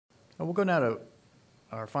We'll go now to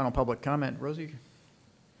our final public comment. Rosie,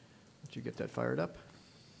 did you get that fired up?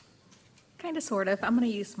 Kind of, sort of. I'm going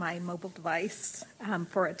to use my mobile device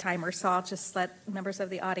for a timer, so I'll just let members of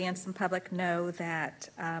the audience and public know that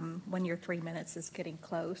when your 3 minutes is getting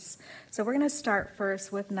close. So we're going to start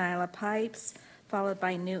first with Nyla Pipes, followed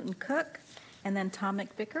by Newton Cook, and then Tom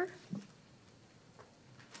McVicker.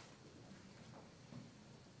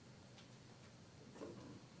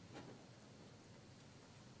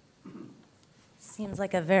 Seems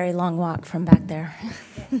like a very long walk from back there.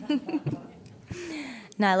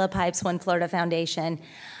 Nyla Pipes, One Florida Foundation.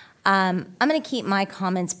 I'm going to keep my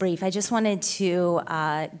comments brief. I just wanted to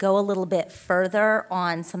go a little bit further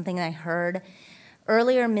on something I heard.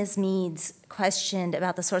 Earlier, Ms. Meads questioned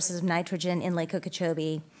about the sources of nitrogen in Lake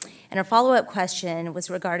Okeechobee, and her follow-up question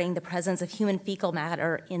was regarding the presence of human fecal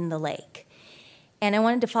matter in the lake. And I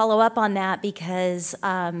wanted to follow up on that because,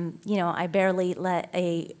 I barely let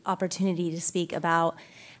an opportunity to speak about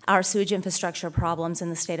our sewage infrastructure problems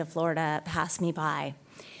in the state of Florida pass me by.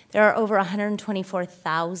 There are over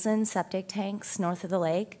 124,000 septic tanks north of the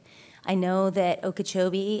lake. I know that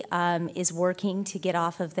Okeechobee is working to get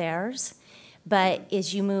off of theirs, but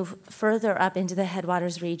as you move further up into the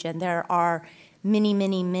headwaters region, there are many,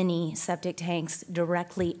 many, many septic tanks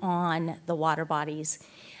directly on the water bodies.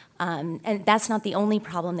 And that's not the only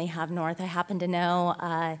problem they have north. I happen to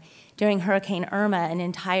know during Hurricane Irma, an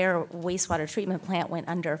entire wastewater treatment plant went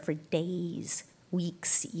under for days,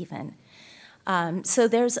 weeks even. So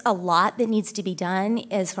there's a lot that needs to be done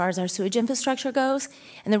as far as our sewage infrastructure goes.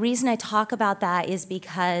 And the reason I talk about that is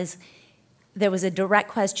because there was a direct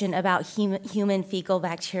question about human fecal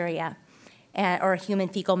bacteria or human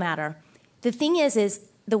fecal matter. The thing is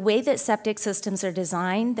the way that septic systems are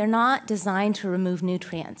designed, they're not designed to remove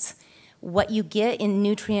nutrients. What you get in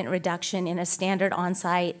nutrient reduction in a standard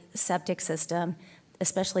on-site septic system,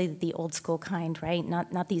 especially the old school kind, right?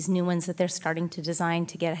 Not these new ones that they're starting to design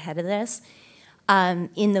to get ahead of this,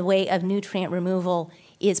 in the way of nutrient removal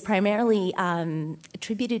is primarily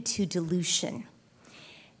attributed to dilution.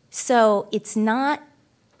 So it's not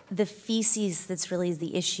the feces that's really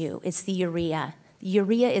the issue, it's the urea.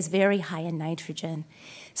 Urea is very high in nitrogen.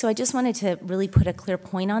 So I just wanted to really put a clear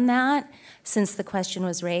point on that since the question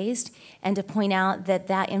was raised, and to point out that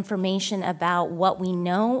that information about what we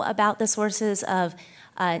know about the sources of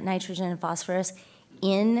nitrogen and phosphorus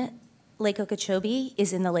in Lake Okeechobee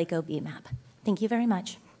is in the Lake OB map. Thank you very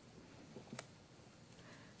much.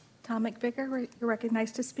 Tom McVicker, you're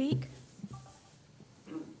recognized to speak.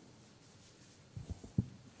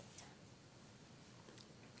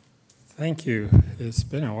 Thank you. It's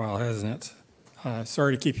been a while, hasn't it?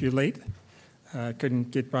 Sorry to keep you late. I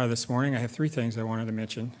couldn't get by this morning. I have 3 things I wanted to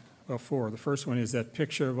mention. Well, 4. The first one is that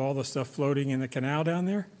picture of all the stuff floating in the canal down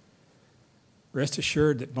there. Rest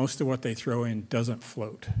assured that most of what they throw in doesn't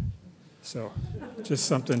float. So just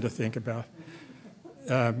something to think about.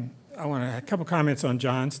 I want a couple comments on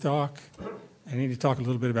John's talk. I need to talk a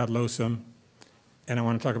little bit about LOSUM, and I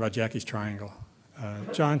want to talk about Jackie's Triangle.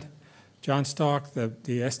 John's talk,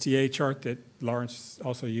 the STA chart that Lawrence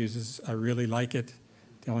also uses, I really like it.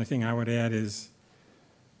 The only thing I would add is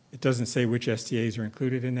it doesn't say which STAs are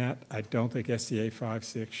included in that. I don't think STA 5,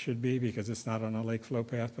 6 should be because it's not on a lake flow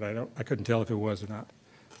path, but I couldn't tell if it was or not.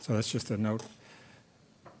 So that's just a note.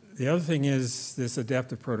 The other thing is this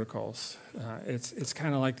adaptive protocols. It's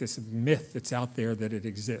kind of like this myth that's out there that it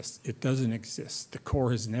exists. It doesn't exist. The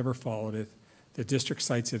Corps has never followed it. The district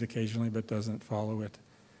cites it occasionally but doesn't follow it.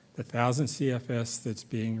 The 1,000 CFS that's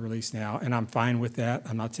being released now, and I'm fine with that.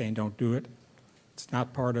 I'm not saying don't do it. It's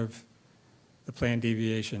not part of the planned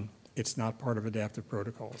deviation. It's not part of adaptive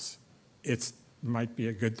protocols. It might be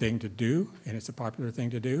a good thing to do, and it's a popular thing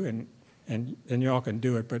to do, and you all can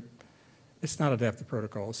do it, but it's not adaptive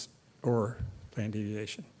protocols or planned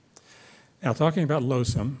deviation. Now, talking about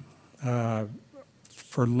LOSUM,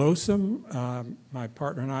 for LOSUM, my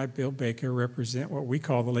partner and I, Bill Baker, represent what we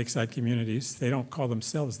call the lakeside communities. They don't call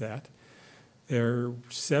themselves that. There are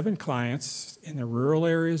 7 clients in the rural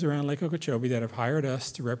areas around Lake Okeechobee that have hired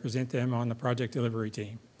us to represent them on the project delivery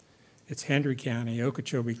team. It's Hendry County,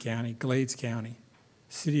 Okeechobee County, Glades County,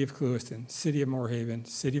 City of Clewiston, City of Moorhaven,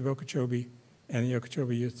 City of Okeechobee, and the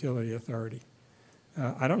Okeechobee Utility Authority.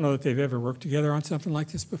 I don't know that they've ever worked together on something like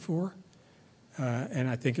this before. And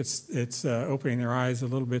I think it's opening their eyes a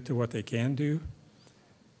little bit to what they can do.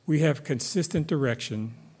 We have consistent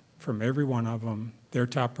direction from every one of them, their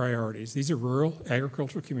top priorities. These are rural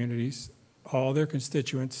agricultural communities. All their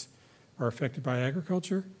constituents are affected by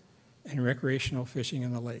agriculture and recreational fishing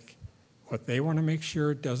in the lake. What they want to make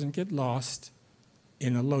sure doesn't get lost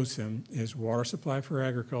in a LOSUM is water supply for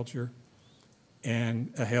agriculture,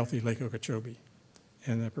 and a healthy Lake Okeechobee.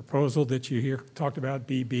 And the proposal that you hear talked about,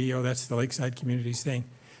 BB, oh, that's the Lakeside Communities thing.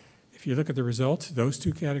 If you look at the results, those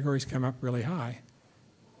two categories come up really high,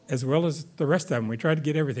 as well as the rest of them. We tried to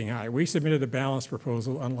get everything high. We submitted a balanced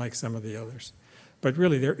proposal, unlike some of the others. But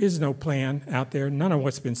really, there is no plan out there. None of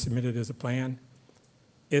what's been submitted is a plan.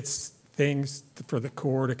 It's things for the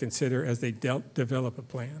Corps to consider as they develop a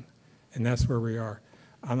plan. And that's where we are.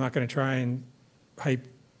 I'm not going to try and hype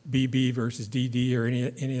BB versus DD or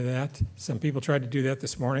any of that. Some people tried to do that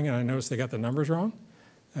this morning, and I noticed they got the numbers wrong.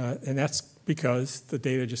 And that's because the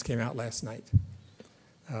data just came out last night.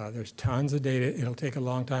 There's tons of data. It'll take a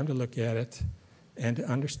long time to look at it and to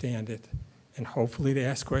understand it, and hopefully to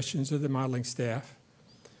ask questions of the modeling staff.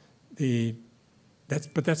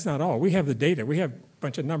 But that's not all. We have the data. We have a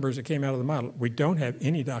bunch of numbers that came out of the model. We don't have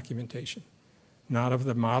any documentation, not of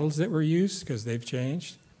the models that were used, because they've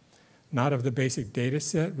changed, not of the basic data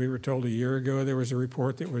set. We were told a year ago there was a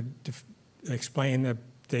report that would explain the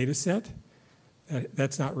data set.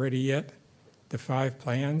 That's not ready yet. The 5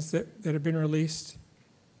 plans that have been released,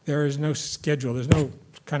 there is no schedule. There's no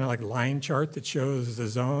kind of like line chart that shows the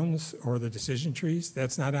zones or the decision trees.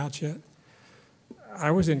 That's not out yet.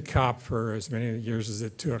 I was in COP for as many years as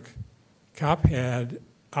it took. COP had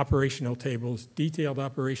operational tables, detailed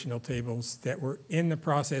operational tables that were in the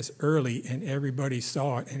process early, and everybody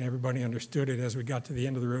saw it and everybody understood it as we got to the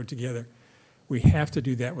end of the road together. We have to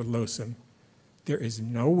do that with LOSUM. There is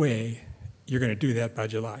no way you're going to do that by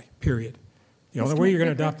July, period. The only way you're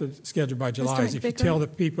going to adopt the schedule by July is if you tell the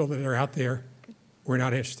people that are out there, we're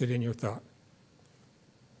not interested in your thought.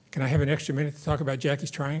 Can I have an extra minute to talk about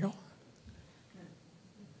Jackie's Triangle?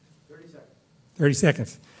 30 seconds. 30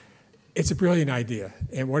 seconds. It's a brilliant idea.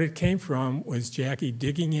 And what it came from was Jackie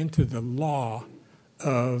digging into the law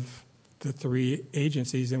of the 3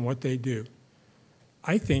 agencies and what they do.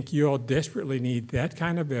 I think you all desperately need that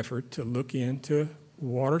kind of effort to look into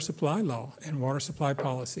water supply law and water supply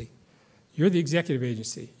policy. You're the executive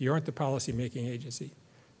agency. You aren't the policy-making agency.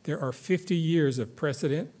 There are 50 years of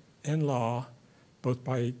precedent and law, both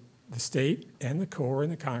by the state and the Corps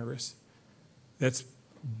and the Congress, that's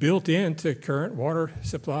built into current water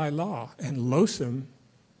supply law. And LOSUM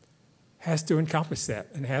has to encompass that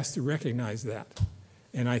and has to recognize that.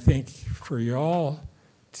 And I think for you all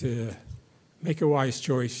to make a wise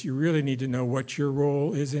choice, you really need to know what your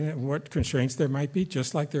role is in it and what constraints there might be,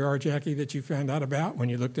 just like there are, Jackie, that you found out about when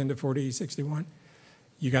you looked into 4061.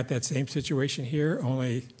 You got that same situation here,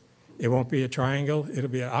 only it won't be a triangle, it'll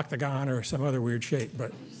be an octagon or some other weird shape.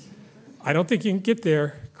 But I don't think you can get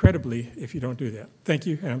there credibly if you don't do that. Thank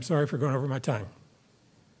you, and I'm sorry for going over my time.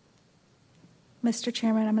 Mr.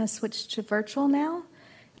 Chairman, I'm going to switch to virtual now.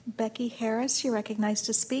 Becky Harris, you're recognized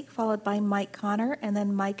to speak, followed by Mike Connor and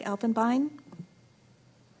then Mike Elfenbein.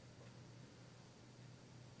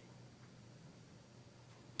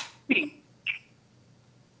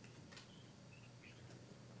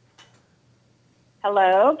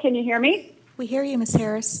 Hello, can you hear me? We hear you, Ms.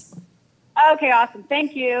 Harris. Okay, awesome.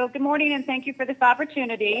 Thank you. Good morning, and thank you for this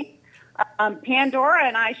opportunity. Pandora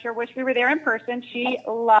and I sure wish we were there in person. She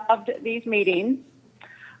loved these meetings.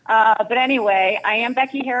 But anyway, I am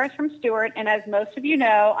Becky Harris from Stewart, and as most of you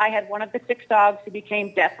know, I had one of the 6 dogs who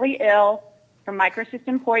became deathly ill from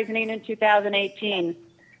microcystin poisoning in 2018.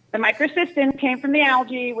 The microcystin came from the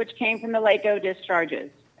algae, which came from the Lake O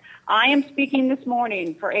discharges. I am speaking this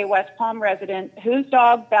morning for a West Palm resident whose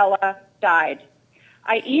dog, Bella, died.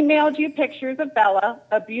 I emailed you pictures of Bella,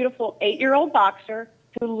 a beautiful 8-year-old boxer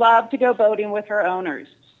who loved to go boating with her owners.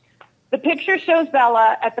 The picture shows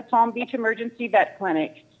Bella at the Palm Beach Emergency Vet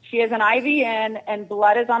Clinic. She has an IV in, and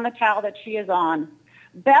blood is on the towel that she is on.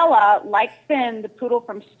 Bella, like Finn, the poodle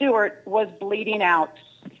from Stewart, was bleeding out,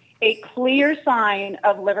 a clear sign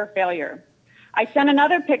of liver failure. I sent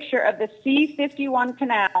another picture of the C-51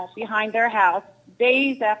 canal behind their house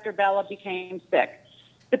days after Bella became sick.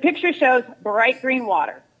 The picture shows bright green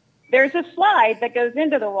water. There's a slide that goes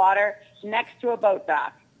into the water next to a boat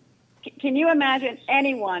dock. Can you imagine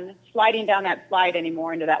anyone sliding down that slide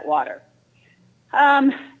anymore into that water?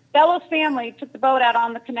 Bella's family took the boat out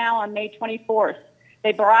on the canal on May 24th.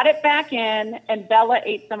 They brought it back in, and Bella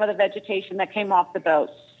ate some of the vegetation that came off the boat.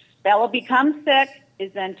 Bella becomes sick,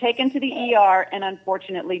 is then taken to the ER, and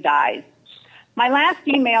unfortunately dies. My last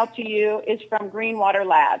email to you is from Greenwater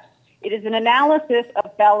Labs. It is an analysis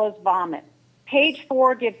of Bella's vomit. Page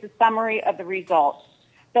 4 gives a summary of the results.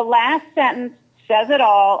 The last sentence says it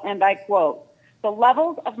all, and I quote, "The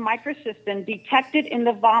levels of microcystin detected in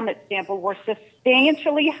the vomit sample were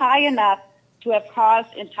substantially high enough to have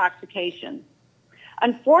caused intoxication."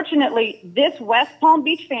 Unfortunately, this West Palm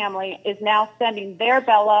Beach family is now sending their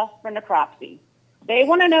Bella for necropsy. They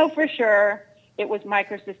want to know for sure it was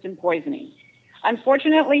microcystin poisoning.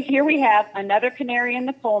 Unfortunately, here we have another canary in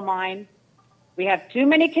the coal mine. We have too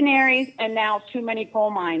many canaries and now too many coal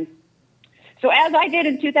mines. So as I did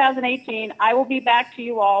in 2018, I will be back to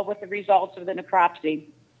you all with the results of the necropsy.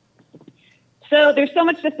 So there's so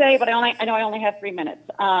much to say, but I know I only have 3 minutes.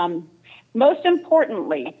 Most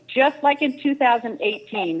importantly, just like in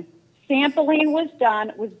 2018, sampling was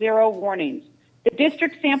done with 0 warnings. The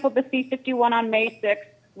district sampled the C51 on May 6th.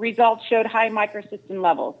 Results showed high microcystin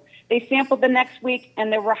levels. They sampled the next week,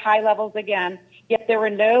 and there were high levels again, yet there were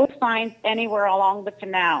no signs anywhere along the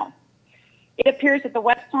canal. It appears that the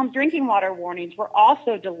West Palm drinking water warnings were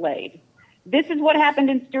also delayed. This is what happened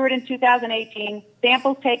in Stewart in 2018.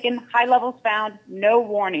 Samples taken, high levels found, no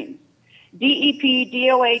warnings. DEP,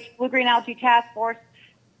 DOH, Blue Green Algae Task Force,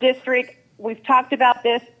 District, we've talked about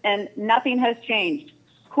this and nothing has changed.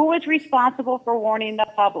 Who is responsible for warning the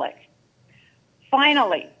public?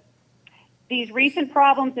 Finally, these recent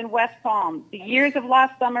problems in West Palm, the years of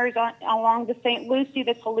lost summers along the St. Lucie,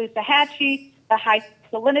 the Caloosahatchee, the high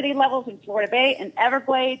salinity levels in Florida Bay and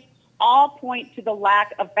Everglades, all point to the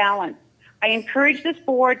lack of balance. I encourage this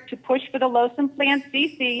board to push for the LOSM Plan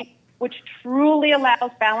CC, which truly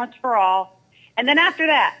allows balance for all. And then after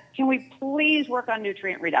that, can we please work on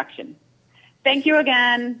nutrient reduction? Thank you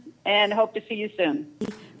again, and hope to see you soon.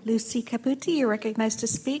 Lucy Caputi, you're recognized to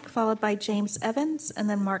speak, followed by James Evans, and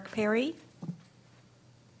then Mark Perry.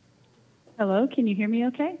 Hello, can you hear me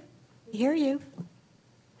okay? We hear you.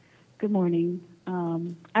 Good morning.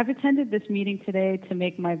 I've attended this meeting today to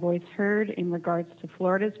make my voice heard in regards to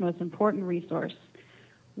Florida's most important resource,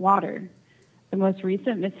 water. The most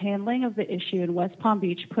recent mishandling of the issue in West Palm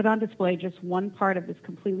Beach put on display just one part of this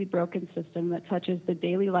completely broken system that touches the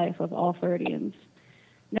daily life of all Floridians.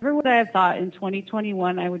 Never would I have thought in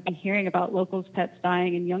 2021 I would be hearing about locals' pets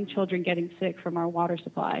dying and young children getting sick from our water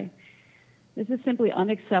supply. This is simply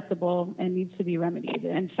unacceptable and needs to be remedied,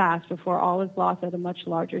 and fast, before all is lost at a much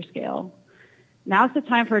larger scale. Now's the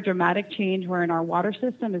time for a dramatic change wherein our water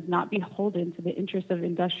system is not beholden to the interests of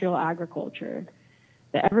industrial agriculture.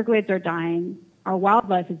 The Everglades are dying, our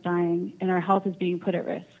wildlife is dying, and our health is being put at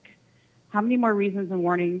risk. How many more reasons and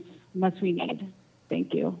warnings must we need?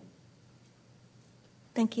 Thank you.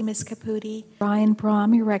 Thank you, Ms. Caputi. Brian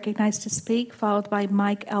Brom, you're recognized to speak, followed by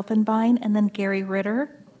Mike Elfenbein, and then Gary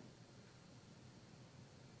Ritter.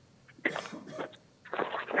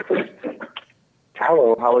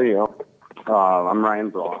 Hello, how are you? I'm Ryan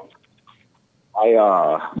Braun.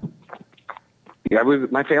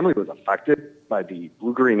 My family was affected by the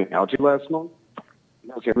blue-green algae last month. You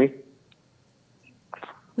guys hear me?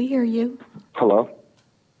 We hear you. Hello?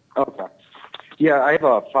 Okay. Yeah, I have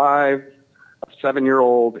a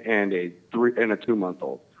 7-year-old, and a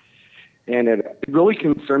 2-month-old. And it really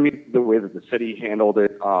concerned me the way that the city handled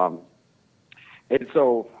it. And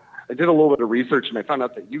so I did a little bit of research, and I found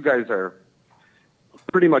out that you guys are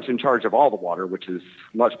pretty much in charge of all the water, which is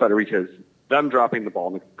much better, because them dropping the ball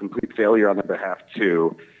and a complete failure on their behalf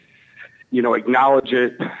to, acknowledge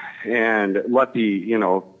it and let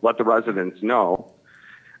the residents know.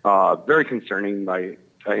 Very concerning. I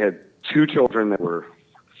had 2 children that were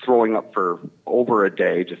throwing up for over a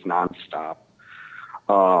day, just nonstop.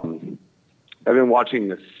 I've been watching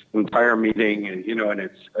this entire meeting, and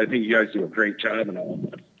I think you guys do a great job and all.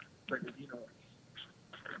 But,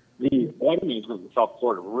 the water management in South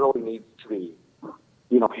Florida really needs to be,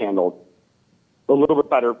 handled a little bit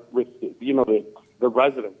better with, the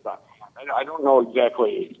residents. I don't know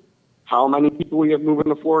exactly how many people we have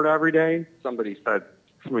moving to Florida every day. Somebody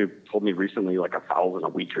told me recently, like 1,000 a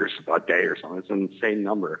week or a day or something. It's an insane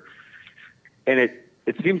number. And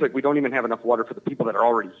it seems like we don't even have enough water for the people that are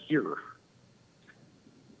already here.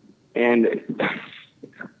 And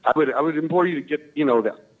I would implore you to get,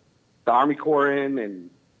 the Army Corps in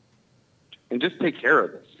and just take care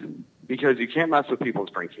of this, because you can't mess with people's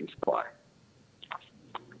drinking supply.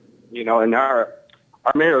 And our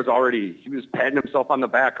mayor he was patting himself on the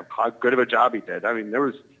back of how good of a job he did. I mean, there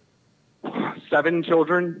was 7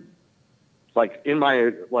 children, in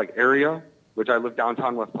my area, which I live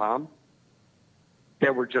downtown West Palm,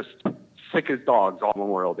 that were just sick as dogs all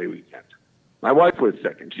Memorial Day weekend. My wife was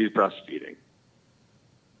sick, and she's breastfeeding.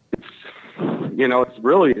 It's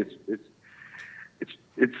really,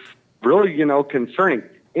 concerning.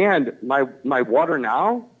 And my water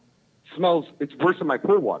now smells, it's worse than my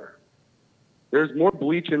pool water. There's more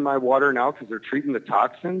bleach in my water now because they're treating the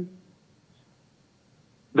toxin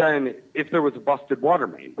than if there was a busted water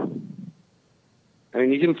main. I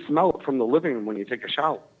mean, you can smell it from the living room when you take a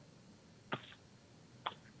shower.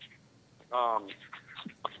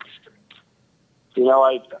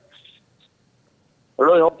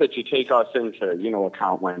 really hope that you take us into,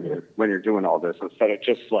 account when you're doing all this instead of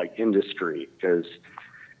just like industry, because,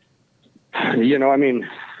 the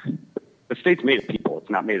state's made of people. It's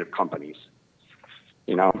not made of companies,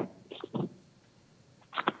 So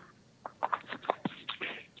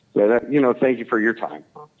thank you for your time.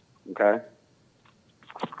 Okay.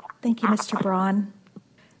 Thank you, Mr. Braun.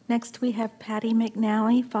 Next, we have Patty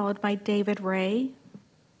McNally, followed by David Ray.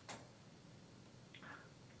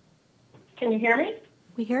 Can you hear me?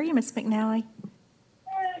 We hear you, Ms. McNally.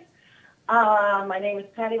 My name is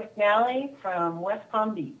Patty McNally from West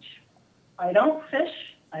Palm Beach. I don't fish,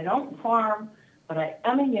 I don't farm, but I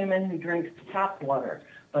am a human who drinks tap water,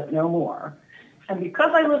 but no more. And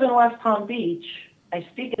because I live in West Palm Beach, I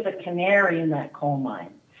speak as a canary in that coal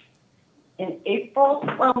mine. In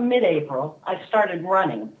mid-April, I started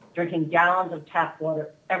running, drinking gallons of tap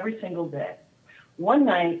water every single day. One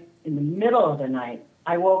night, in the middle of the night,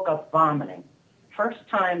 I woke up vomiting. First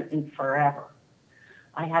time in forever.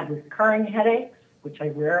 I had recurring headaches, which I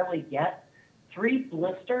rarely get. 3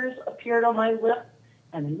 blisters appeared on my lip,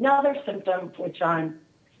 and another symptom, which I'm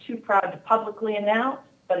too proud to publicly announce,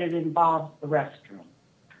 but it involves the restroom.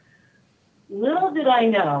 Little did I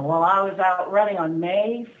know, while I was out running on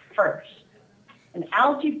May 1st, an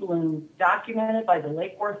algae bloom documented by the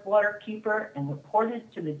Lake Worth waterkeeper and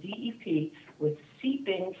reported to the DEP was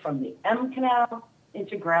seeping from the M Canal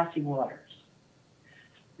into grassy waters.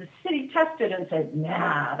 The city tested and said,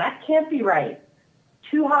 nah, that can't be right.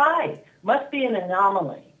 Too high, must be an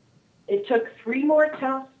anomaly. It took 3 more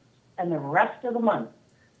tests and the rest of the month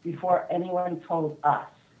before anyone told us.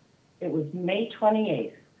 It was May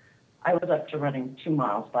 28th. I was up to running 2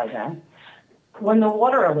 miles by then, when the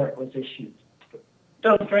water alert was issued.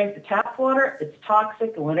 Don't drink the tap water, it's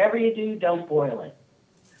toxic, and whatever you do, don't boil it.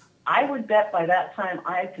 I would bet by that time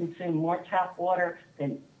I had consumed more tap water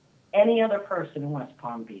than any other person in West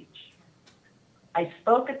Palm Beach. I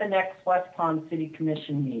spoke at the next West Palm City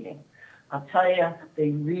Commission meeting. I'll tell you, they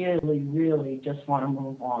really, really just want to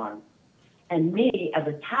move on. And me, as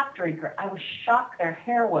a tap drinker, I was shocked their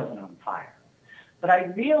hair wasn't on fire. But I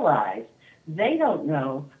realized they don't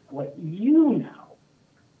know what you know,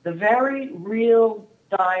 the very real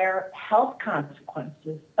dire health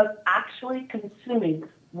consequences of actually consuming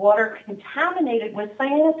water contaminated with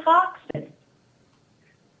cyanotoxin.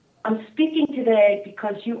 I'm speaking today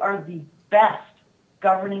because you are the best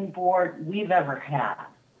governing board we've ever had.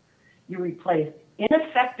 You replaced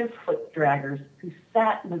ineffective foot draggers who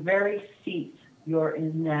sat in the very seats you're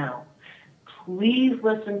in now. Please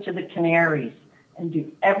listen to the canaries and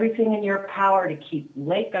do everything in your power to keep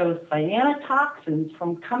Laco's cyanotoxins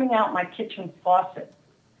from coming out my kitchen faucet.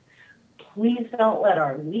 Please don't let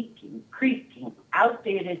our leaking, creaking,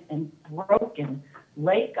 outdated, and broken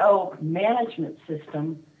Laco management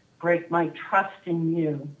system break my trust in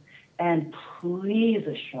you. And please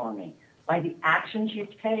assure me, by the actions you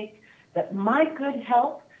take, that my good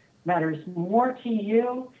health matters more to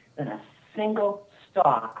you than a single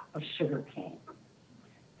stalk of sugarcane.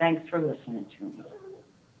 Thanks for listening to me.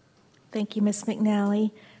 Thank you, Ms.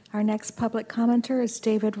 McNally. Our next public commenter is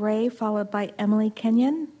David Ray, followed by Emily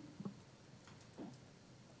Kenyon.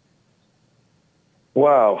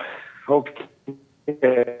 Wow. Okay.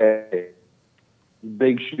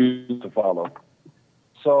 Big shoes to follow.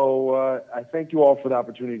 So I thank you all for the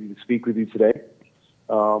opportunity to speak with you today.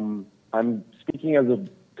 I'm speaking as a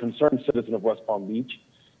concerned citizen of West Palm Beach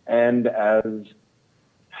and as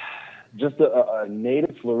just a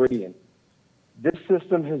native Floridian. This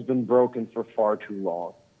system has been broken for far too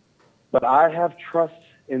long. But I have trust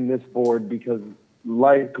in this board because,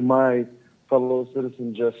 like my fellow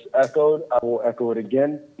citizen just echoed, I will echo it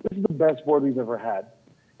again. This is the best board we've ever had.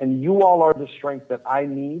 And you all are the strength that I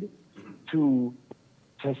need to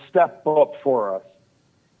step up for us.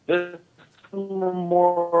 This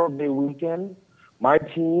Memorial Day weekend, my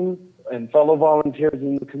team and fellow volunteers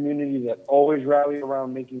in the community that always rally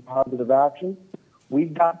around making positive action, we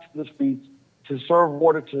got to the streets to serve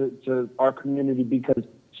water to our community because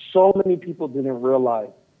so many people didn't realize,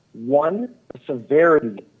 one, the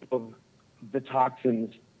severity of the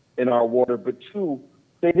toxins in our water, but 2,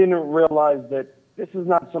 they didn't realize that this is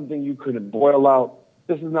not something you couldn't boil out.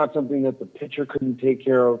 This is not something that the pitcher couldn't take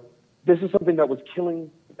care of. This is something that was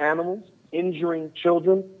killing animals, injuring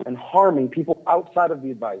children, and harming people outside of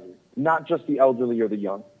the advisory, not just the elderly or the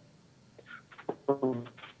young. For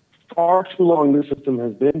far too long, this system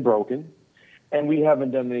has been broken, and we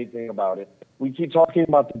haven't done anything about it. We keep talking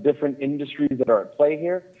about the different industries that are at play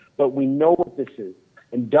here, but we know what this is.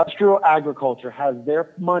 Industrial agriculture has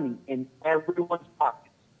their money in everyone's pockets.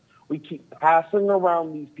 We keep passing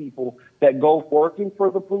around these people that go working for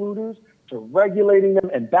the polluters, to regulating them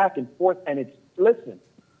and back and forth. And listen,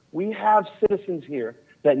 we have citizens here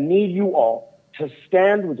that need you all to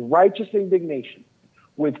stand with righteous indignation,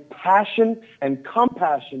 with passion and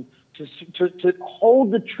compassion to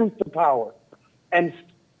hold the truth to power and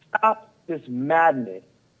stop this madness.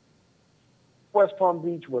 West Palm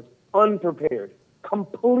Beach was unprepared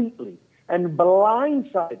completely and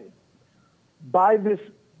blindsided by this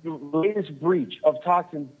latest breach of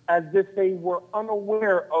toxins, as if they were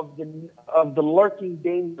unaware of the lurking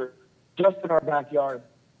danger just in our backyard.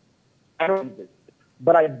 I don't think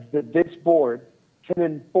but this board can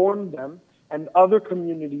inform them and other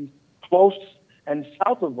communities close and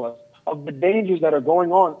south of us of the dangers that are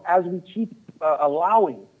going on as we keep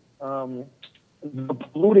allowing the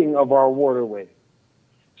polluting of our waterway.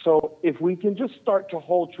 So if we can just start to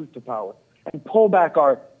hold truth to power and pull back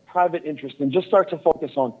our private interest and just start to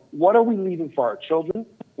focus on what are we leaving for our children,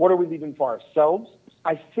 what are we leaving for ourselves,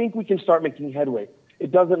 I think we can start making headway.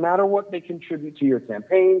 It doesn't matter what they contribute to your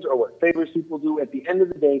campaigns or what favors people do. At the end of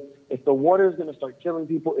the day, if the water is going to start killing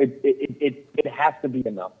people, it has to be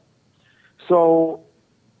enough. So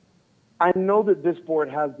I know that this board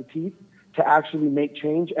has the teeth to actually make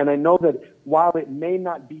change, and I know that while it may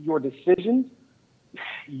not be your decisions,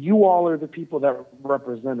 you all are the people that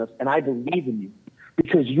represent us, and I believe in you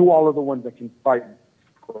because you all are the ones that can fight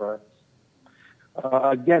for us.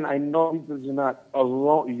 Again, I know these are not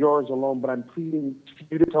yours alone, but I'm pleading for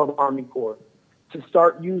you to tell the Army Corps to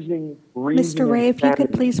start using reason. Mr. Ray, if you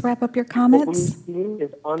could please wrap up your comments. What we're seeing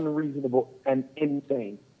is unreasonable and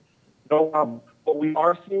insane. No problem. What we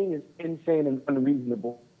are seeing is insane and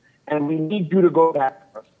unreasonable, and we need you to go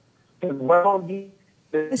back to us.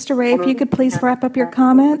 Mr. Ray, if you could please wrap up your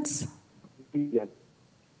comments.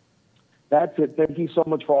 That's it. Thank you so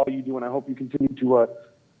much for all you do, and I hope you continue to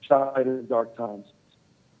shine in the dark times.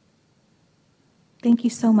 Thank you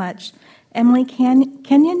so much. Emily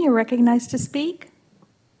Kenyon, you're recognized to speak.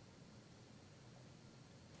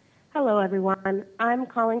 Hello, everyone. I'm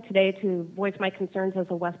calling today to voice my concerns as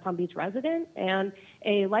a West Palm Beach resident and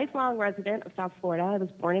a lifelong resident of South Florida. I was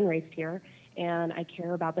born and raised here, and I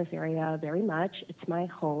care about this area very much. It's my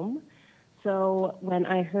home. So when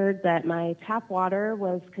I heard that my tap water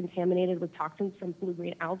was contaminated with toxins from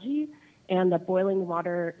blue-green algae and that boiling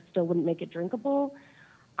water still wouldn't make it drinkable,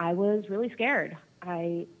 I was really scared.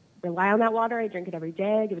 I rely on that water. I drink it every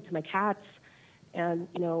day. I give it to my cats. And,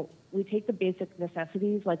 you know, we take the basic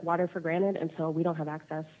necessities like water for granted until we don't have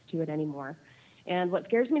access to it anymore. And what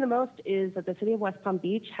scares me the most is that the city of West Palm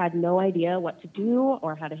Beach had no idea what to do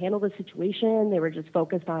or how to handle the situation. They were just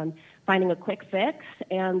focused on finding a quick fix,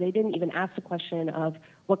 and they didn't even ask the question of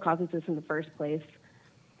what causes this in the first place.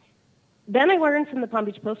 Then I learned from the Palm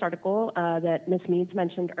Beach Post article that Ms. Meads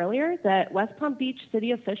mentioned earlier that West Palm Beach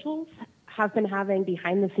city officials have been having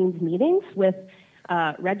behind-the-scenes meetings with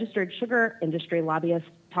registered sugar industry lobbyist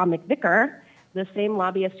Tom McVicker, the same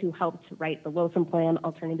lobbyist who helped write the Lotham Plan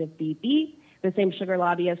Alternative BB, the same sugar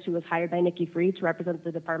lobbyist who was hired by Nikki Free to represent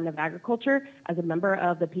the Department of Agriculture as a member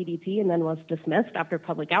of the PDT and then was dismissed after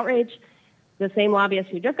public outrage, the same lobbyist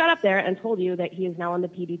who just got up there and told you that he is now on the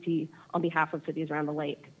PDT on behalf of cities around the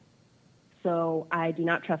lake. So I do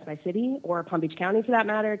not trust my city or Palm Beach County, for that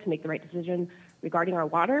matter, to make the right decision regarding our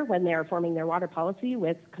water when they are forming their water policy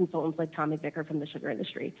with consultants like Tom McVicker from the sugar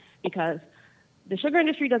industry, because the sugar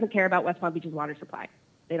industry doesn't care about West Palm Beach's water supply.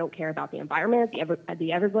 They don't care about the environment,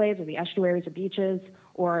 the Everglades or the estuaries or beaches,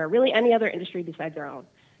 or really any other industry besides their own.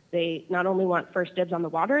 They not only want first dibs on the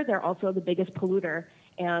water, they're also the biggest polluter.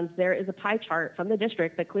 And there is a pie chart from the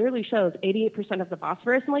district that clearly shows 88% of the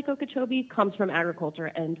phosphorus in Lake Okeechobee comes from agriculture,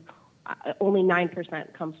 and only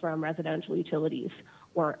 9% comes from residential utilities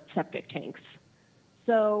or septic tanks.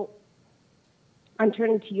 So I'm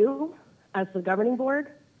turning to you as the governing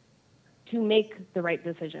board to make the right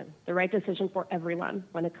decision for everyone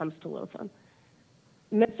when it comes to Lotham.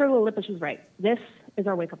 Mr. Lilipish is right. This is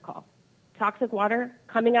our wake-up call. Toxic water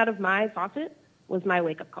coming out of my faucet was my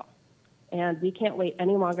wake-up call. And we can't wait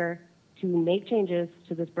any longer to make changes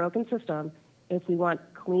to this broken system if we want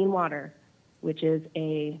clean water, which is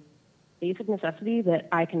a basic necessity that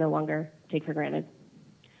I can no longer take for granted.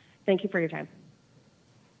 Thank you for your time.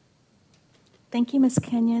 Thank you, Ms.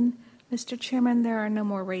 Kenyon. Mr. Chairman, there are no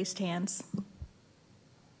more raised hands.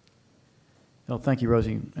 Well, thank you,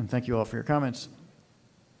 Rosie, and thank you all for your comments.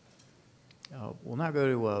 We'll now go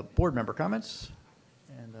to board member comments.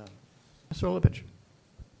 And Mr. Lipich.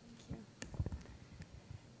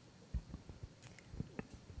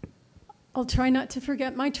 I'll try not to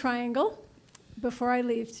forget my triangle before I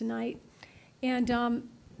leave tonight. And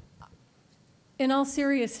in all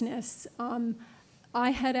seriousness, I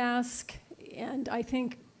had asked, and I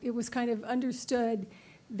think it was kind of understood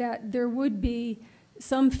that there would be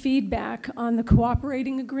some feedback on the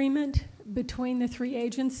cooperating agreement between the three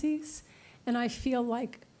agencies, and I feel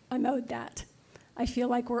like I'm owed that. I feel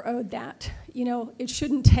like we're owed that. You know, it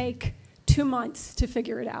shouldn't take 2 months to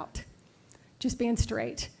figure it out, just being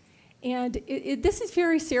straight. And this is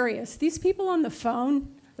very serious. These people on the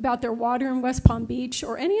phone about their water in West Palm Beach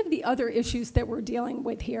or any of the other issues that we're dealing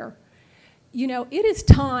with here, you know, it is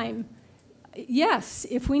time. Yes,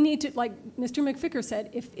 if we need to, like Mr. McVicker said,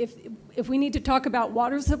 if we need to talk about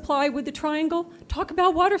water supply with the triangle, talk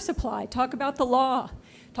about water supply, talk about the law,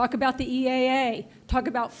 talk about the EAA, talk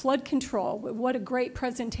about flood control. What a great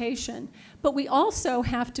presentation. But we also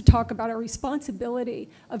have to talk about our responsibility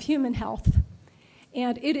of human health.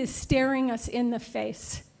 And it is staring us in the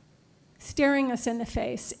face, staring us in the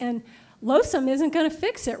face. And LOSUM isn't going to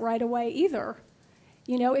fix it right away either.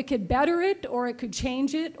 You know, it could better it, or it could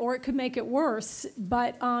change it, or it could make it worse.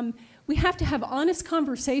 But we have to have honest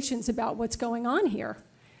conversations about what's going on here.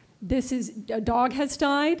 A dog has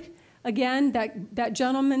died. Again, that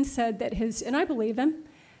gentleman said that and I believe him,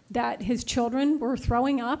 that his children were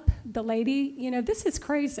throwing up. The lady, you know, this is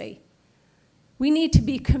crazy. We need to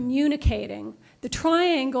be communicating. The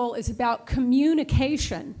triangle is about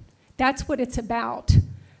communication. That's what it's about.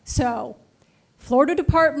 So, Florida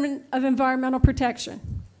Department of Environmental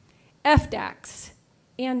Protection, FDACS,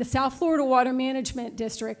 and the South Florida Water Management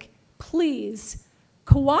District, please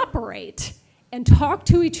cooperate and talk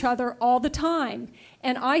to each other all the time.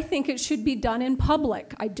 And I think it should be done in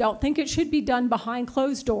public. I don't think it should be done behind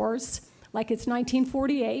closed doors like it's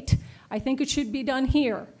 1948. I think it should be done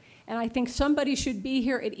here. And I think somebody should be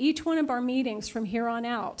here at each one of our meetings from here on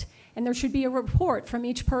out. And there should be a report from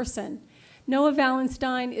each person. Noah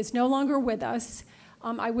Valenstein is no longer with us.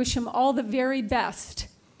 I wish him all the very best.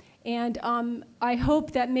 And I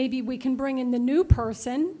hope that maybe we can bring in the new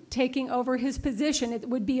person taking over his position. It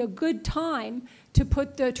would be a good time to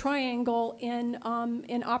put the triangle in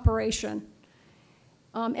operation.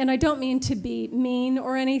 And I don't mean to be mean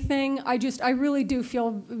or anything. I really do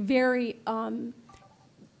feel very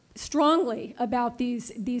strongly about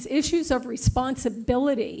these issues of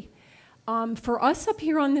responsibility for us up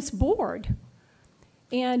here on this board.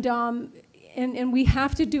 And we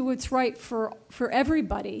have to do what's right for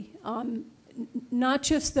everybody, not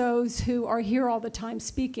just those who are here all the time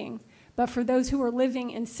speaking, but for those who are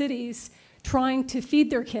living in cities trying to feed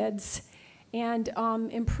their kids and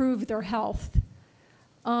improve their health.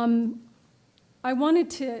 I wanted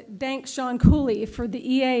to thank Sean Cooley for the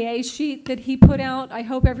EAA sheet that he put out. I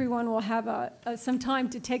hope everyone will have some time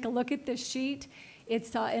to take a look at this sheet.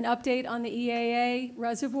 It's an update on the EAA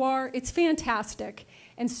reservoir. It's fantastic.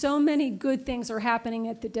 And so many good things are happening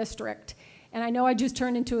at the district. And I know I just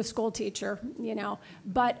turned into a school teacher, you know,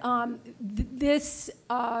 but the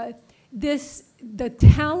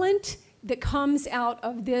talent that comes out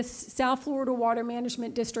of this South Florida Water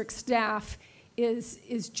Management District staff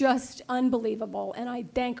is just unbelievable. And I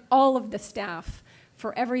thank all of the staff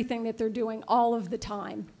for everything that they're doing all of the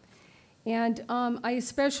time. And I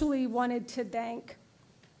especially wanted to thank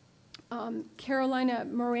Carolina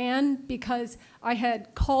Moran, because I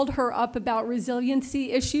had called her up about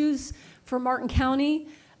resiliency issues for Martin County.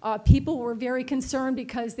 People were very concerned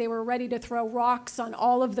because they were ready to throw rocks on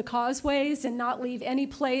all of the causeways and not leave any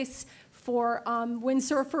place for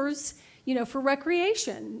windsurfers, you know, for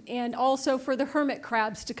recreation, and also for the hermit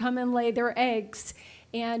crabs to come and lay their eggs.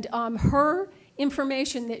 And her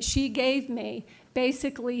information that she gave me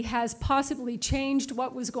basically has possibly changed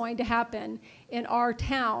what was going to happen in our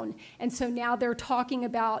town. And so now they're talking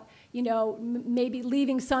about, you know, maybe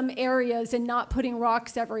leaving some areas and not putting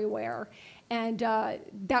rocks everywhere. And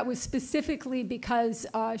that was specifically because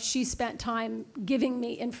she spent time giving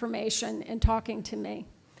me information and talking to me.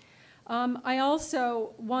 I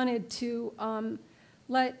also wanted to I'm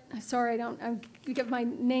get my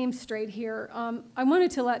name straight here. I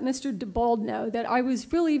wanted to let Mr. DeBold know that I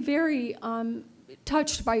was really very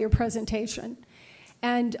touched by your presentation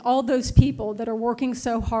and all those people that are working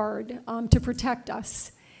so hard to protect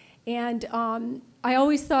us. And I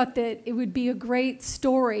always thought that it would be a great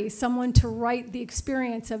story, someone to write the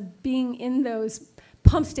experience of being in those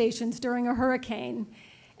pump stations during a hurricane.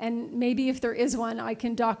 And maybe if there is one, I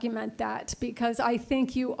can document that, because I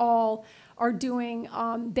think you all are doing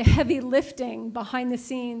the heavy lifting behind the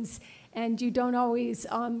scenes, and you don't always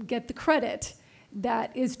get the credit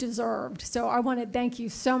that is deserved. So I want to thank you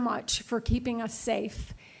so much for keeping us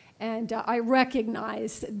safe. And I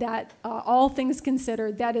recognize that all things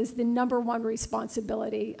considered, that is the #1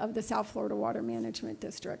 responsibility of the South Florida Water Management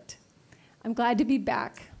District. I'm glad to be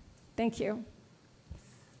back. Thank you.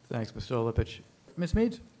 Thanks, Ms. Solipich. Ms.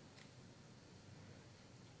 Meads?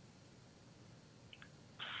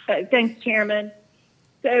 Thanks, Chairman.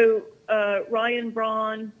 So Ryan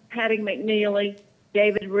Braun, Patty McNeely,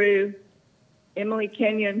 David Rue, Emily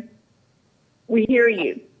Kenyon, we hear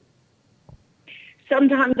you.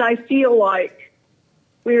 Sometimes I feel like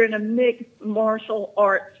we're in a mixed martial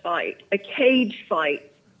arts fight, a cage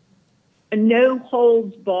fight, a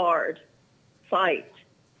no-holds-barred fight.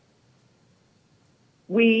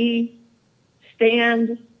 We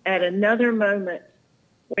stand at another moment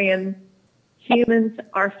when humans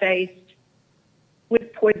are faced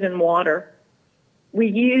with poison water. We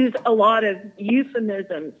use a lot of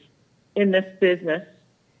euphemisms in this business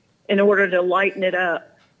in order to lighten it up.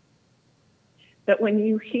 But when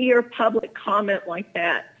you hear public comment like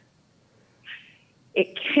that,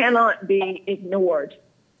 it cannot be ignored.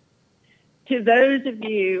 To those of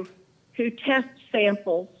you who test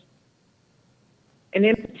samples, and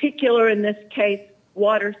in particular in this case,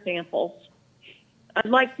 water samples, I'd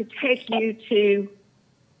like to take you to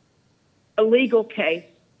a legal case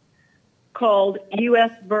called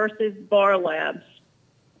U.S. versus Bar Labs.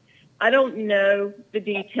 I don't know the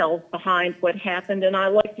details behind what happened, and I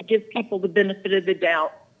like to give people the benefit of the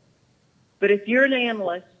doubt. But if you're an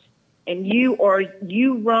analyst and you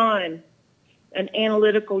run an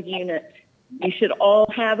analytical unit, you should all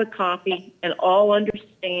have a copy and all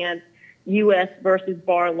understand U.S. versus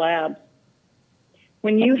Bar Labs.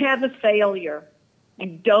 When you have a failure, you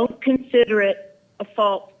don't consider it a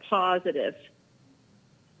false positive.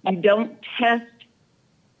 You don't test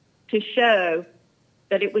to show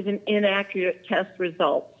that it was an inaccurate test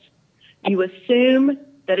result. You assume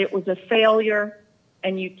that it was a failure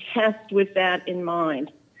and you test with that in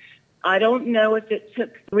mind. I don't know if it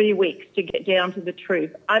took 3 weeks to get down to the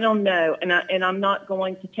truth. I don't know, and I'm not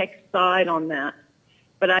going to take a side on that.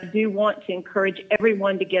 But I do want to encourage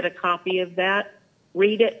everyone to get a copy of that,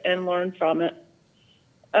 read it, and learn from it.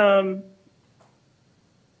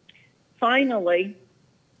 Finally,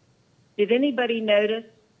 did anybody notice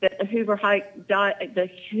that the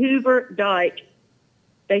Hoover Dike,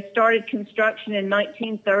 they started construction in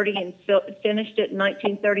 1930 and finished it in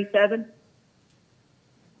 1937?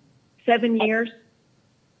 7 years.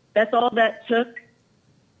 That's all that took.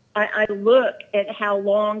 I look at how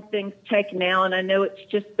long things take now, and I know it's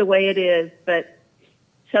just the way it is, but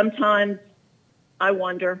sometimes I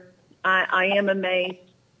wonder. I am amazed.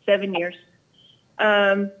 7 years.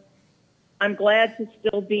 I'm glad to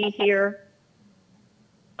still be here.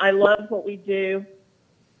 I love what we do.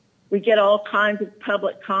 We get all kinds of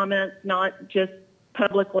public comments, not just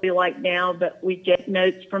publicly like now, but we get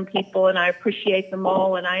notes from people, and I appreciate them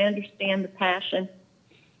all, and I understand the passion.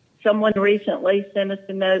 Someone recently sent us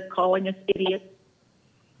a note calling us idiots.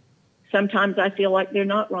 Sometimes I feel like they're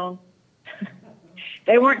not wrong.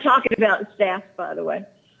 They weren't talking about the staff, by the way.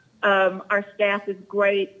 Our staff is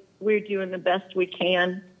great. We're doing the best we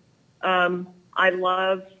can. I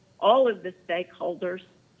love all of the stakeholders.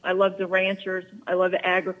 I love the ranchers. I love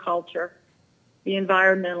agriculture, the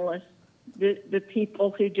environmentalists, the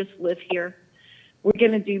people who just live here. We're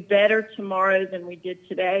going to do better tomorrow than we did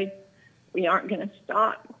today. We aren't going to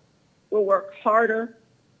stop. We'll work harder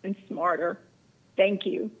and smarter. Thank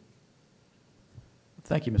you.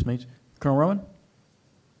 Thank you, Ms. Means. Colonel Rowan?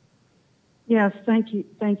 Yes, thank you,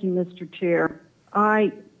 Mr. Chair.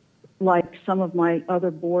 I, like some of my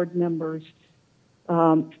other board members,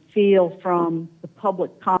 feel from the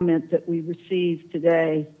public comment that we received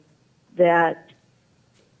today that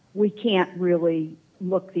we can't really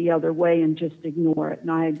look the other way and just ignore it.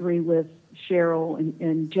 And I agree with Cheryl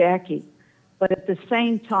and Jackie. But at the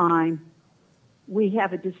same time, we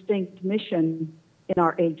have a distinct mission in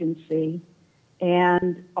our agency,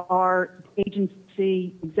 and our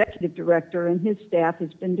agency executive director and his staff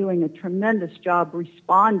has been doing a tremendous job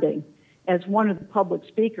responding. As one of the public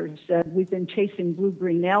speakers said, we've been chasing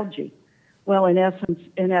blue-green algae. Well, in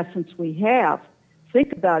essence, we have.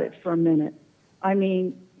 Think about it for a minute. I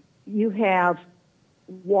mean, you have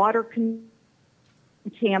water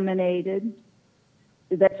contaminated.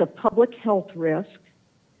 That's a public health risk.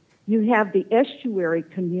 You have the estuary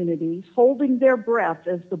communities holding their breath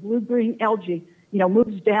as the blue-green algae,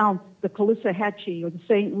 moves down the Caloosahatchee or the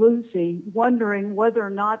St. Lucie, wondering whether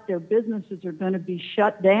or not their businesses are going to be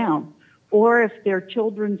shut down or if their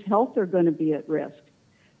children's health are going to be at risk.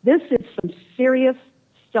 This is some serious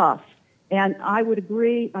stuff. And I would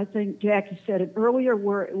agree, I think Jackie said it earlier,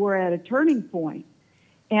 we're at a turning point.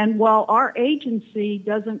 And while our agency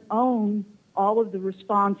doesn't own all of the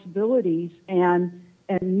responsibilities and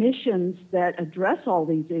missions that address all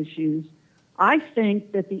these issues, I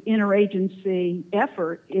think that the interagency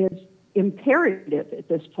effort is imperative at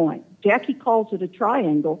this point. Jackie calls it a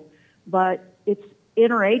triangle, but it's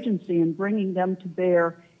interagency and bringing them to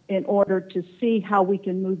bear in order to see how we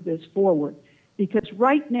can move this forward. Because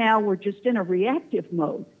right now we're just in a reactive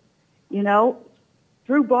mode. You know,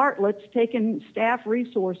 through Bartlett's taking staff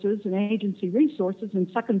resources and agency resources and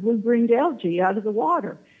sucking blue-green algae out of the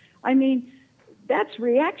water. I mean, that's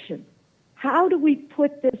reaction. How do we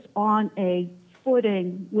put this on a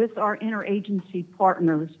footing with our interagency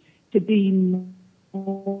partners to be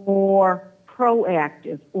more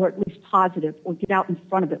proactive or at least positive or get out in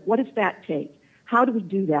front of it? What does that take? How do we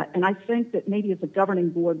do that? And I think that maybe as a governing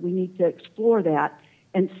board, we need to explore that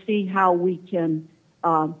and see how we can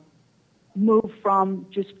move from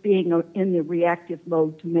just being in the reactive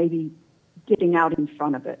mode to maybe getting out in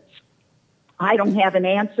front of it. I don't have an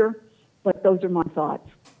answer, but those are my thoughts.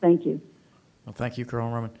 Thank you. Well, thank you,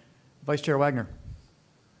 Colonel Roman. Vice Chair Wagner.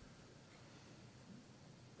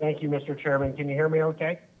 Thank you, Mr. Chairman. Can you hear me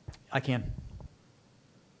okay? I can.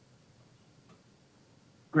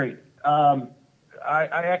 Great.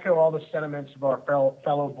 I echo all the sentiments of our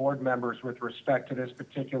fellow board members with respect to this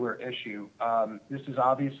particular issue. This is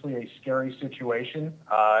obviously a scary situation,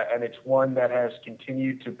 and it's one that has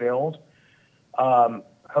continued to build.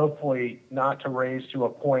 Hopefully not to raise to a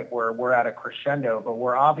point where we're at a crescendo, but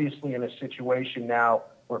we're obviously in a situation now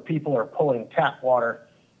where people are pulling tap water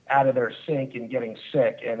out of their sink and getting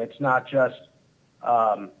sick, and it's not just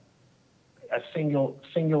a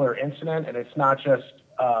singular incident, and it's not just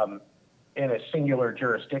in a singular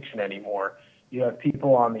jurisdiction anymore. You have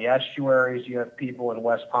people on the estuaries, you have people in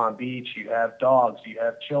West Palm Beach, you have dogs, you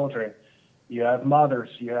have children, you have mothers,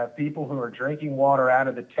 you have people who are drinking water out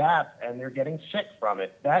of the tap and they're getting sick from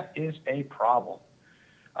it. That is a problem.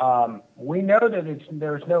 We know that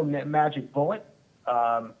there's no magic bullet.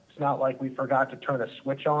 It's not like we forgot to turn a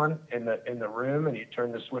switch on in the room and you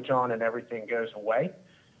turn the switch on and everything goes away.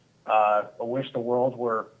 I wish the world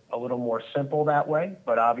were a little more simple that way,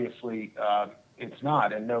 but obviously it's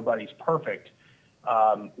not, and nobody's perfect.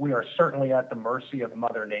 We are certainly at the mercy of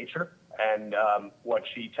Mother Nature and what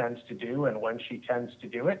she tends to do and when she tends to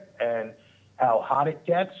do it and how hot it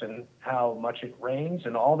gets and how much it rains,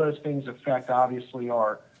 and all those things affect obviously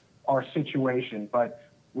our situation. But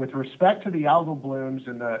with respect to the algal blooms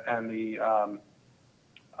and the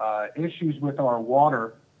issues with our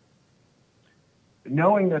water,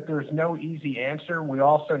 knowing that there's no easy answer, we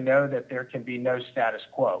also know that there can be no status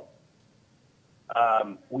quo.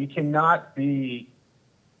 We cannot be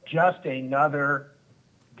just another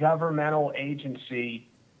governmental agency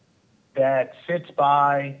that sits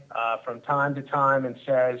by from time to time and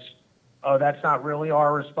says, oh, that's not really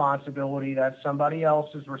our responsibility, that's somebody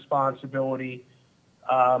else's responsibility.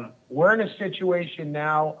 We're in a situation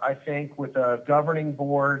now, I think, with a governing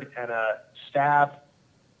board and a staff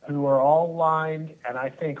who are all aligned, and I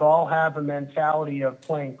think all have a mentality of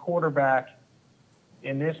playing quarterback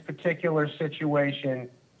in this particular situation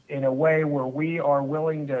in a way where we are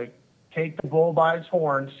willing to take the bull by its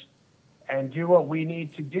horns and do what we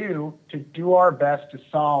need to do our best to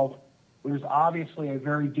solve what is obviously a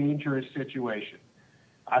very dangerous situation.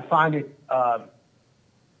 I find it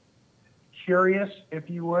curious, if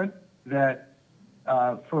you would, that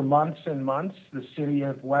for months and months, the city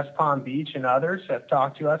of West Palm Beach and others have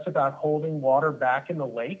talked to us about holding water back in the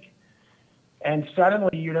lake. And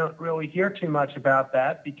suddenly you don't really hear too much about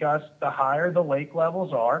that, because the higher the lake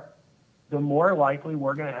levels are, the more likely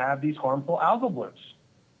we're going to have these harmful algal blooms.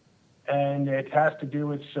 And it has to do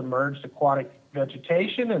with submerged aquatic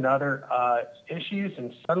vegetation and other issues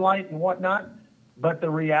and sunlight and whatnot. But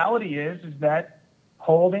the reality is that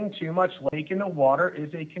holding too much lake in the water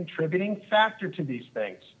is a contributing factor to these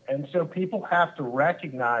things. And so people have to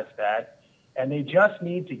recognize that, and they just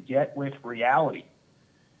need to get with reality.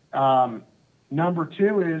 Number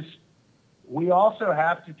two is we also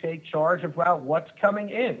have to take charge about what's coming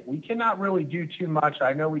in. We cannot really do too much.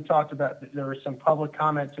 I know we talked about, there was some public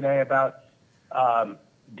comment today about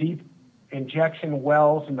deep injection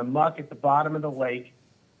wells and the muck at the bottom of the lake.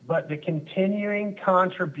 But the continuing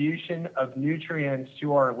contribution of nutrients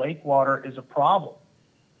to our lake water is a problem.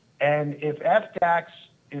 And if FDACS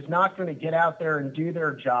is not going to get out there and do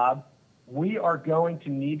their job, we are going to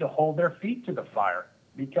need to hold their feet to the fire,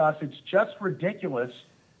 because it's just ridiculous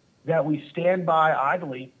that we stand by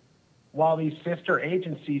idly while these sister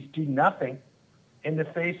agencies do nothing in the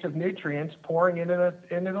face of nutrients pouring into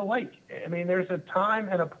the lake. I mean, there's a time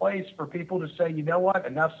and a place for people to say, you know what,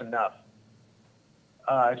 enough's enough.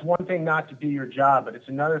 It's one thing not to do your job, but it's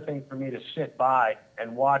another thing for me to sit by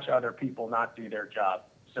and watch other people not do their job.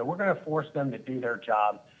 So we're going to force them to do their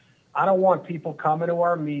job. I don't want people coming to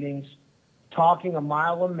our meetings, talking a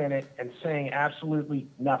mile a minute and saying absolutely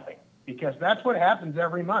nothing, because that's what happens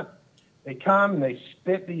every month. They come and they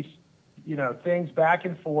spit these things back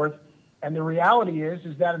and forth. And the reality is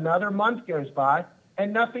that another month goes by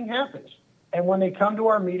and nothing happens. And when they come to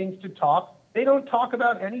our meetings to talk, they don't talk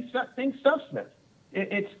about anything substantive.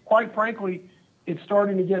 It's quite frankly, it's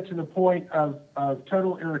starting to get to the point of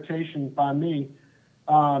total irritation by me.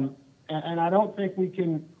 And I don't think we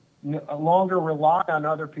can no longer rely on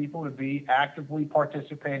other people to be actively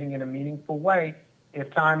participating in a meaningful way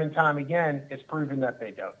if time and time again it's proven that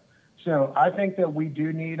they don't. So I think that we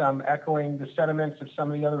do need, I'm echoing the sentiments of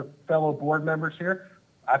some of the other fellow board members here,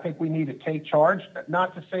 I think we need to take charge,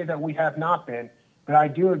 not to say that we have not been, but I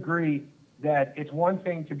do agree that it's one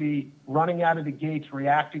thing to be running out of the gates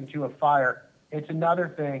reacting to a fire. It's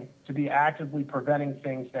another thing to be actively preventing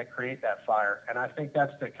things that create that fire. And I think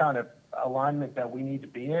that's the kind of alignment that we need to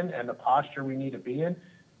be in and the posture we need to be in.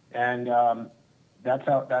 And that's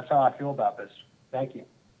how I feel about this. Thank you.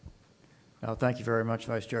 Well, thank you very much,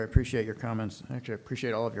 Vice Chair. I appreciate your comments. Actually, I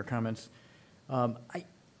appreciate all of your comments.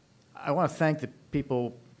 I want to thank the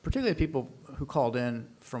people, particularly the people who called in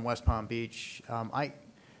from West Palm Beach. I'm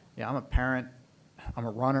a parent, I'm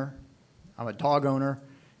a runner, I'm a dog owner,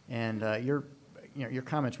 and your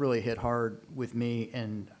comments really hit hard with me,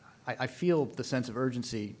 and I feel the sense of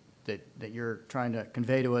urgency that you're trying to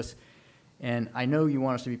convey to us. And I know you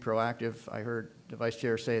want us to be proactive. I heard the Vice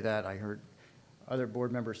Chair say that. I heard other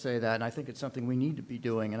board members say that, and I think it's something we need to be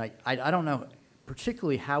doing. And I don't know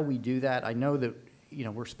particularly how we do that. I know that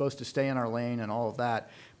we're supposed to stay in our lane and all of that,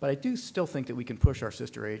 but I do still think that we can push our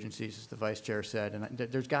sister agencies, as the Vice Chair said, and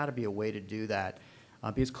there's got to be a way to do that.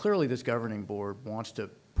 Because clearly this governing board wants to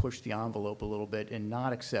push the envelope a little bit and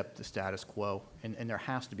not accept the status quo, and there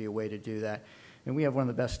has to be a way to do that. And we have one of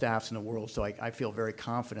the best staffs in the world, so I feel very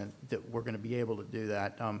confident that we're going to be able to do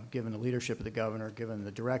that, given the leadership of the governor, given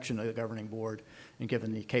the direction of the governing board, and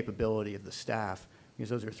given the capability of the staff, because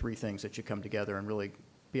those are three things that should come together and really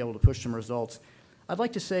be able to push some results. I'd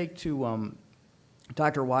like to say to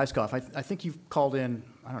Dr. Weiskopf, I think you've called in,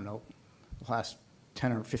 I don't know, the last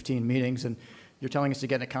 10 or 15 meetings, and you're telling us to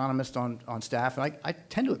get an economist on staff, and I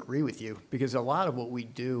tend to agree with you, because a lot of what we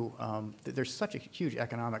do, there's such a huge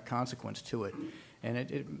economic consequence to it. And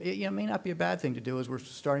it may not be a bad thing to do, as we're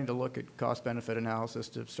starting to look at cost-benefit analysis,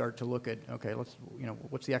 to start to look at, okay, let's,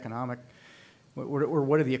 what's the economic, or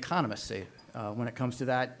what do the economists say when it comes to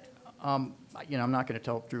that? I'm not going to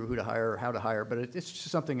tell Drew who to hire or how to hire, but it's just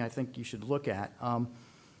something I think you should look at.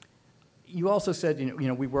 You also said,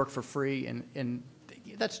 we work for free, and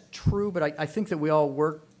that's true, but I think that we all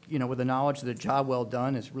work, with the knowledge that a job well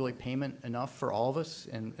done is really payment enough for all of us,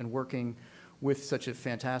 and working with such a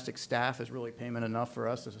fantastic staff is really payment enough for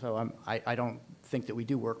us. So I don't think that we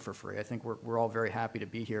do work for free. I think we're all very happy to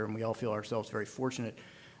be here, and we all feel ourselves very fortunate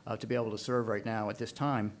to be able to serve right now at this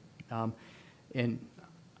time. And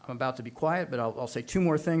I'm about to be quiet, but I'll say two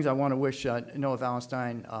more things. I want to wish Noah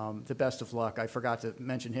Valenstein the best of luck. I forgot to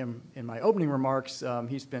mention him in my opening remarks.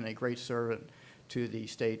 He's been a great servant to the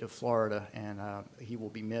state of Florida, and he will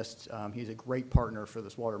be missed. He's a great partner for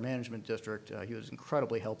this water management district. He was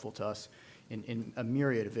incredibly helpful to us in a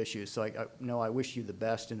myriad of issues. So I wish you the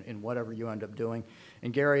best in whatever you end up doing.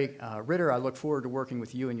 And Gary Ritter, I look forward to working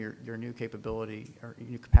with you in your new capability, or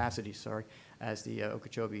new capacity, sorry, as the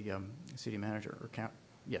Okeechobee city manager,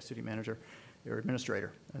 city manager, or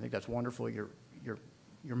administrator. I think that's wonderful. You're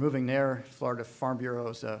moving there. Florida Farm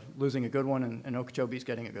Bureau's losing a good one, and Okeechobee's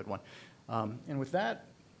getting a good one. And with that,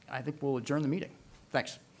 I think we'll adjourn the meeting.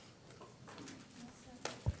 Thanks.